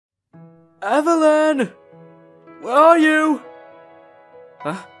Evelyn! Where are you?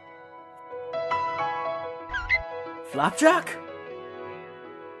 Huh? Flapjack?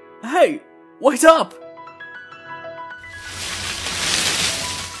 Hey, wait up!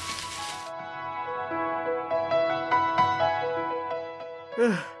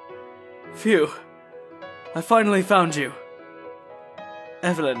 Phew. I finally found you.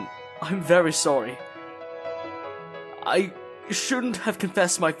 Evelyn, I'm very sorry. I shouldn't have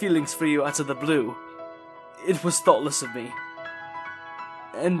confessed my feelings for you out of the blue. It was thoughtless of me.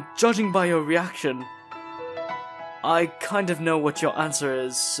 And judging by your reaction, I kind of know what your answer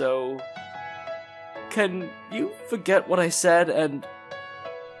is, so... Can you forget what I said and...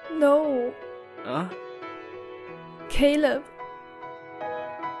 No. Huh? Caleb.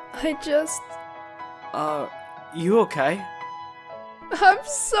 I just... You okay? I'm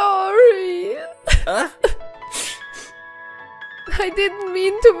sorry. Huh? I didn't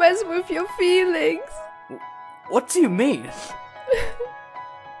mean to mess with your feelings. What do you mean?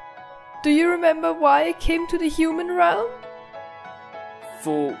 Do you remember why I came to the human realm?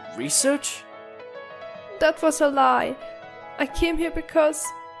 For research? That was a lie. I came here because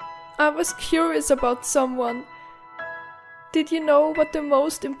I was curious about someone. Did you know what the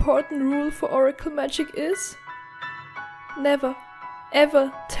most important rule for oracle magic is? Never,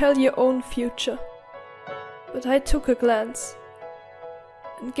 ever tell your own future. But I took a glance.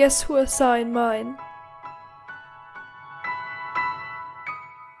 And guess who I saw in mine?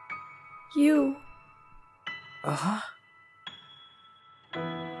 You. Uh-huh.